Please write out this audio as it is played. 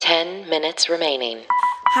10 minutes remaining.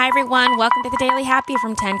 Hi, everyone. Welcome to the Daily Happy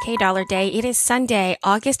from 10K Dollar Day. It is Sunday,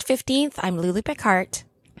 August 15th. I'm Lulu Picard.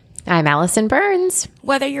 I'm Allison Burns.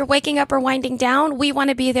 Whether you're waking up or winding down, we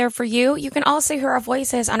want to be there for you. You can also hear our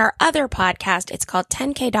voices on our other podcast. It's called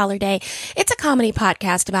 10K Dollar Day. It's a comedy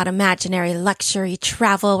podcast about imaginary luxury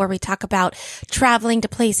travel where we talk about traveling to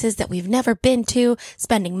places that we've never been to,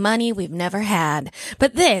 spending money we've never had.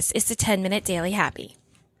 But this is the 10-minute Daily Happy.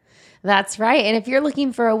 That's right. And if you're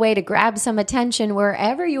looking for a way to grab some attention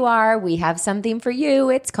wherever you are, we have something for you.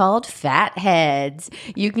 It's called Fat Heads.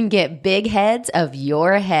 You can get big heads of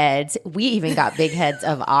your heads. We even got big heads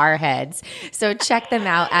of our heads. So check them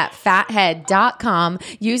out at fathead.com.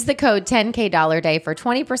 Use the code 10K Dollar Day for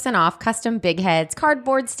 20% off custom big heads,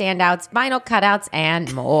 cardboard standouts, vinyl cutouts,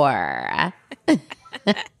 and more.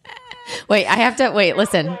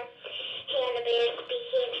 Listen.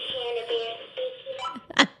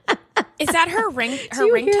 Is that her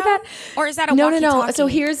ringtone? That? Or is that a walkie-talkie? No. So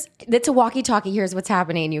it's a walkie-talkie. Here's what's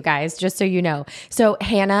happening, you guys, just so you know. So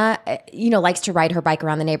Hannah, likes to ride her bike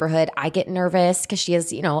around the neighborhood. I get nervous because she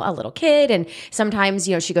has, a little kid. And sometimes,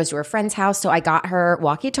 she goes to her friend's house. So I got her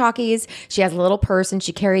walkie-talkies. She has a little purse and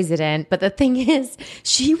she carries it in. But the thing is,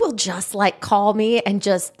 she will just call me and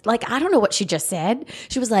just I don't know what she just said.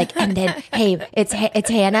 She was like, and then, hey, it's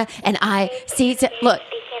Hannah. And I see, look.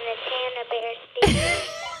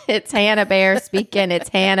 It's Hannah Bear speaking. It's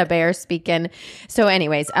Hannah Bear speaking. So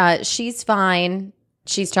anyways, she's fine.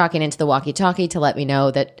 She's talking into the walkie-talkie to let me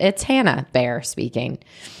know that it's Hannah Bear speaking.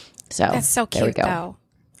 So that's so cute, though.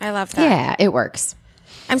 I love that. Yeah, it works.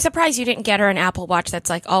 I'm surprised you didn't get her an Apple Watch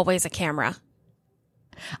that's always a camera.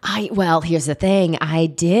 Here's the thing. I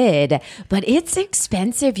did, but it's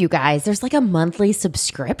expensive, you guys. There's a monthly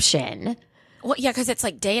subscription. Well, yeah, because it's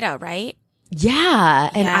data, right? Yeah.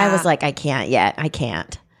 And I was like, I can't yet. I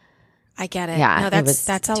can't. I get it. Yeah, no,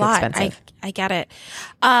 that's a lot. Expensive. I get it.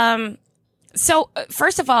 So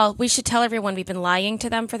first of all, we should tell everyone we've been lying to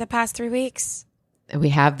them for the past 3 weeks. We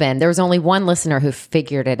have been. There was only one listener who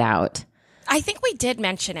figured it out. I think we did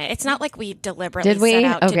mention it. It's not like we deliberately set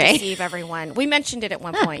out to deceive everyone. We mentioned it at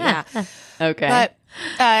one point, yeah. Okay. But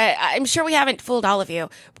I'm sure we haven't fooled all of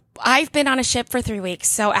you. I've been on a ship for 3 weeks.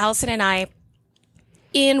 So Allison and I,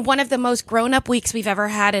 in one of the most grown-up weeks we've ever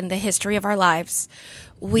had in the history of our lives,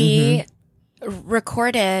 we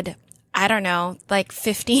recorded,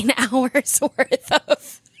 15 hours worth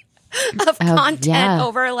of content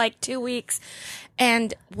over 2 weeks.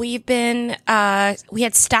 And we've been, we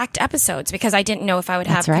had stacked episodes because I didn't know if I would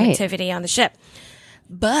have connectivity on the ship.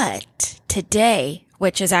 But today,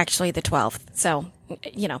 which is actually the 12th, so,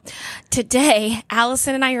 today,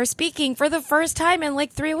 Allison and I are speaking for the first time in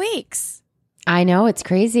 3 weeks. I know, it's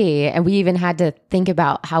crazy. And we even had to think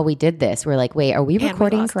about how we did this. We're like, wait, are we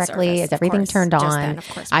recording correctly? Service, is everything turned on?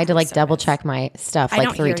 I had to double check my stuff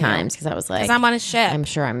 3 times because I was like, because I'm on a ship. I'm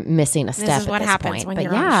sure I'm missing a step this is what at this happens point. when But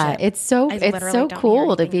you're on a ship. it's so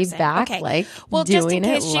cool to be back doing just in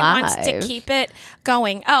case it she live. wants to keep it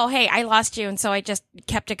going. Oh, hey, I lost you. And so I just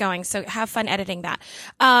kept it going. So have fun editing that.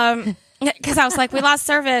 Because I was like, we lost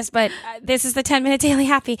service, but this is the 10-minute Daily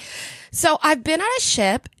Happy. So I've been on a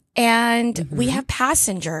ship. And we have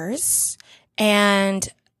passengers, and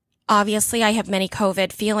obviously I have many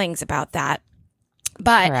COVID feelings about that.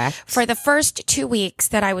 But for the first 2 weeks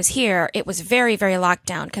that I was here, it was very, very locked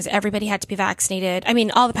down because everybody had to be vaccinated. I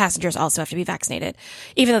mean, all the passengers also have to be vaccinated,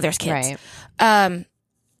 even though there's kids. Right. But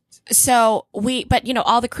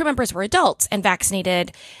all the crew members were adults and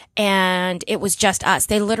vaccinated, and it was just us.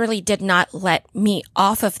 They literally did not let me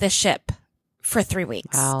off of the ship for 3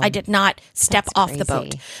 weeks. Wow. I did not step off the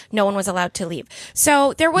boat. No one was allowed to leave.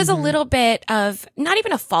 So there was a little bit of, not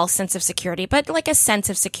even a false sense of security, but a sense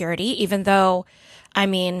of security, even though,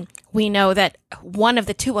 we know that one of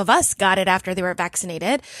the two of us got it after they were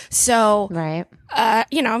vaccinated. So,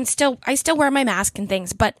 I still wear my mask and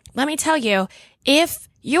things, but let me tell you, if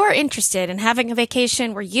you're interested in having a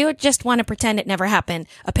vacation where you just want to pretend it never happened,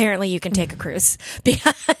 apparently you can take a cruise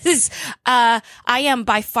because I am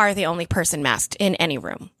by far the only person masked in any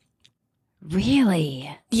room.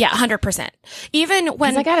 Really? Yeah, 100%. Even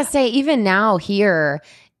when I gotta say, even now here,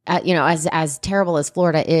 as terrible as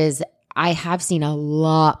Florida is, I have seen a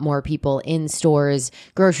lot more people in stores,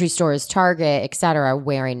 grocery stores, Target, etc.,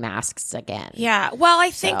 wearing masks again. Yeah. Well,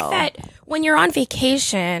 I think that when you're on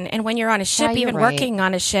vacation and when you're on a ship, even working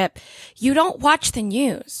on a ship, you don't watch the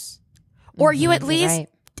news, or you at least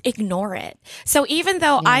ignore it. So even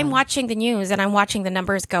though I'm watching the news and I'm watching the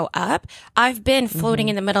numbers go up, I've been floating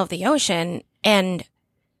in the middle of the ocean and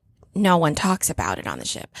no one talks about it on the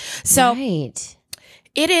ship. So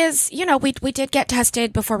it is, we did get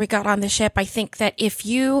tested before we got on the ship. I think that if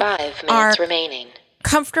you 5 minutes are remaining.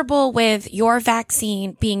 comfortable with your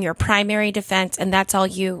vaccine being your primary defense and that's all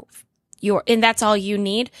that's all you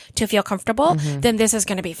need to feel comfortable, then this is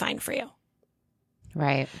going to be fine for you.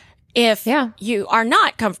 Right. If you are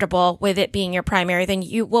not comfortable with it being your primary, then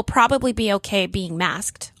you will probably be okay being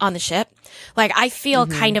masked on the ship. Like, I feel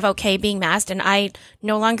kind of okay being masked, and I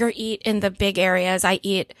no longer eat in the big areas. I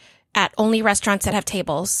eat at only restaurants that have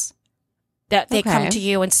tables that they come to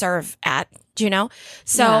you and serve at,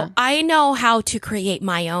 So I know how to create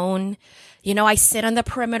my own. I sit on the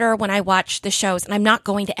perimeter when I watch the shows, and I'm not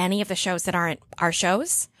going to any of the shows that aren't our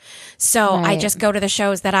shows. So I just go to the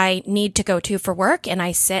shows that I need to go to for work, and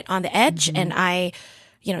I sit on the edge, and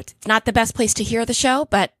it's not the best place to hear the show,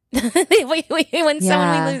 but we win some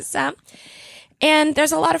and we lose some. And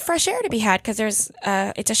there's a lot of fresh air to be had because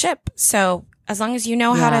it's a ship. So as long as you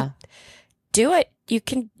know how to do it, you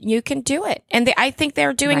can do it. And I think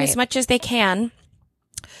they're doing as much as they can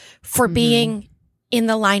for being in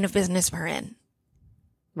the line of business we're in.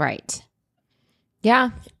 Right.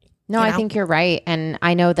 Yeah. No, I think you're right. And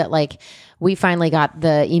I know that we finally got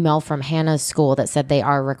the email from Hannah's school that said they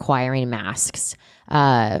are requiring masks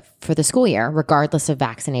for the school year, regardless of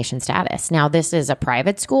vaccination status. Now, this is a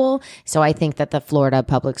private school, so I think that the Florida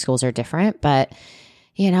public schools are different, but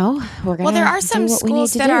we're going to there are some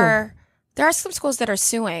schools there are some schools that are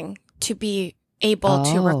suing to be able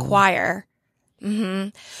to require.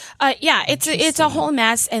 It's a whole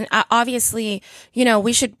mess. And obviously,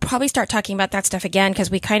 we should probably start talking about that stuff again because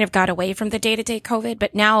we kind of got away from the day-to-day COVID,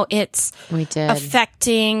 but now it's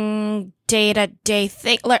affecting day-to-day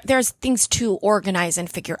thing. There's things to organize and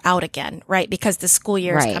figure out again, right? Because the school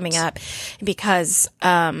year is coming up, because,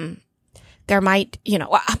 there might,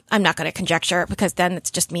 I'm not going to conjecture because then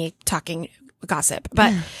it's just me talking gossip,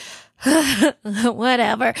 but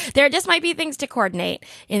whatever. There just might be things to coordinate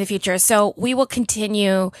in the future. So we will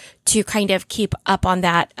continue to kind of keep up on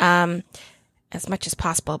that, as much as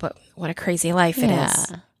possible. But what a crazy life it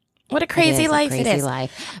is. What a crazy life it is. But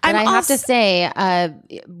I have to say,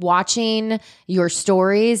 watching your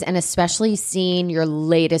stories and especially seeing your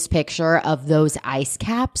latest picture of those ice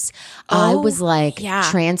caps, I was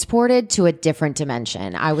transported to a different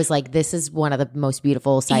dimension. I was like, this is one of the most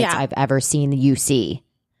beautiful sights I've ever seen you see.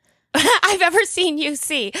 I've ever seen you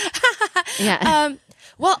see.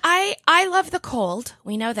 Well, I love the cold.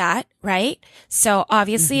 We know that, right? So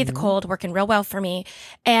obviously the cold working real well for me.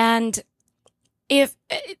 And if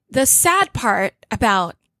the sad part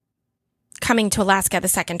about coming to Alaska the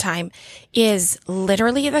second time is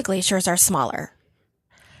literally the glaciers are smaller.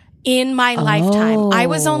 In my lifetime, I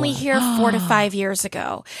was only here 4 to 5 years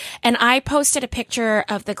ago, and I posted a picture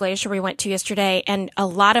of the glacier we went to yesterday, and a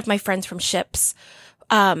lot of my friends from ships,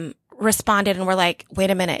 responded and were like, wait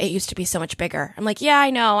a minute, it used to be so much bigger. I'm like, yeah, I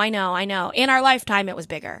know. In our lifetime, it was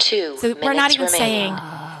bigger. 2 so we're not even remaining. saying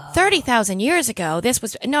 30,000 years ago. This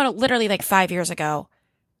was, no, literally like 5 years ago.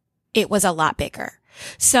 It was a lot bigger.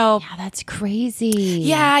 So. Yeah, that's crazy.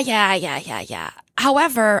 Yeah.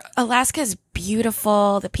 However, Alaska is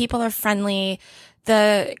beautiful. The people are friendly.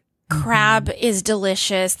 The crab is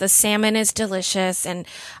delicious. The salmon is delicious. And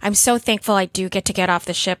I'm so thankful I do get to get off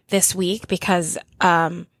the ship this week because,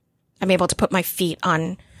 I'm able to put my feet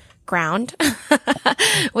on ground,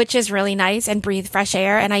 which is really nice, and breathe fresh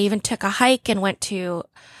air. And I even took a hike and went to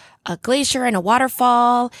a glacier and a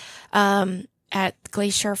waterfall, at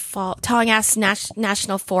Glacier Fall, Tongass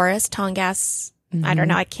National Forest, Tongass. I don't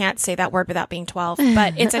know. I can't say that word without being 12,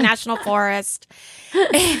 but it's a national forest.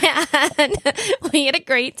 And we had a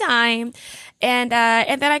great time. And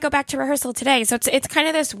then I go back to rehearsal today. So it's kind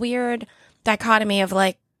of this weird dichotomy of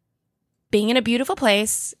being in a beautiful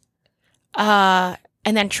place, and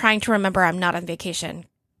then trying to remember I'm not on vacation.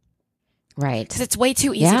 Right. Because it's way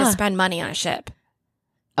too easy to spend money on a ship.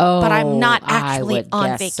 Oh, but I'm not actually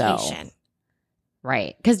on vacation. So.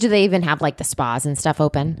 Right. Because do they even have the spas and stuff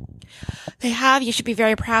open? They have. You should be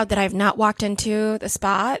very proud that I've not walked into the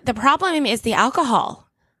spa. The problem is the alcohol.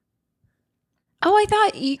 Oh, I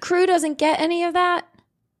thought crew doesn't get any of that?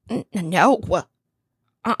 No.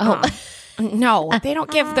 No, they don't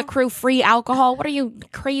give the crew free alcohol. What are you,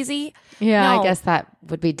 crazy? Yeah, no. I guess that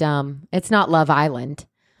would be dumb. It's not Love Island.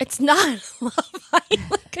 It's not Love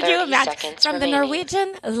Island. Could you imagine from the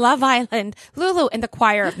Norwegian Love Island, Lulu and the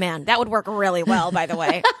choir of man? That would work really well, by the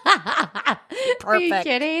way. Perfect. Are you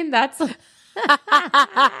kidding? That's.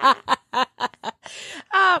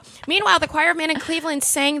 Meanwhile, the choir of man in Cleveland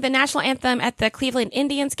sang the national anthem at the Cleveland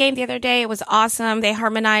Indians game the other day. It was awesome. They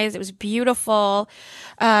harmonized. It was beautiful.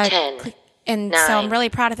 10, And nine, so I'm really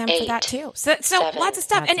proud of them for that 8, too. So seven, lots of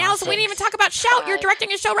stuff. And Allison, we didn't even talk about Shout. You're 5,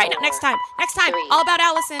 directing a show right now. 4, Next time. 3, All about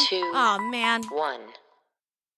Allison. 2, Oh man. 1.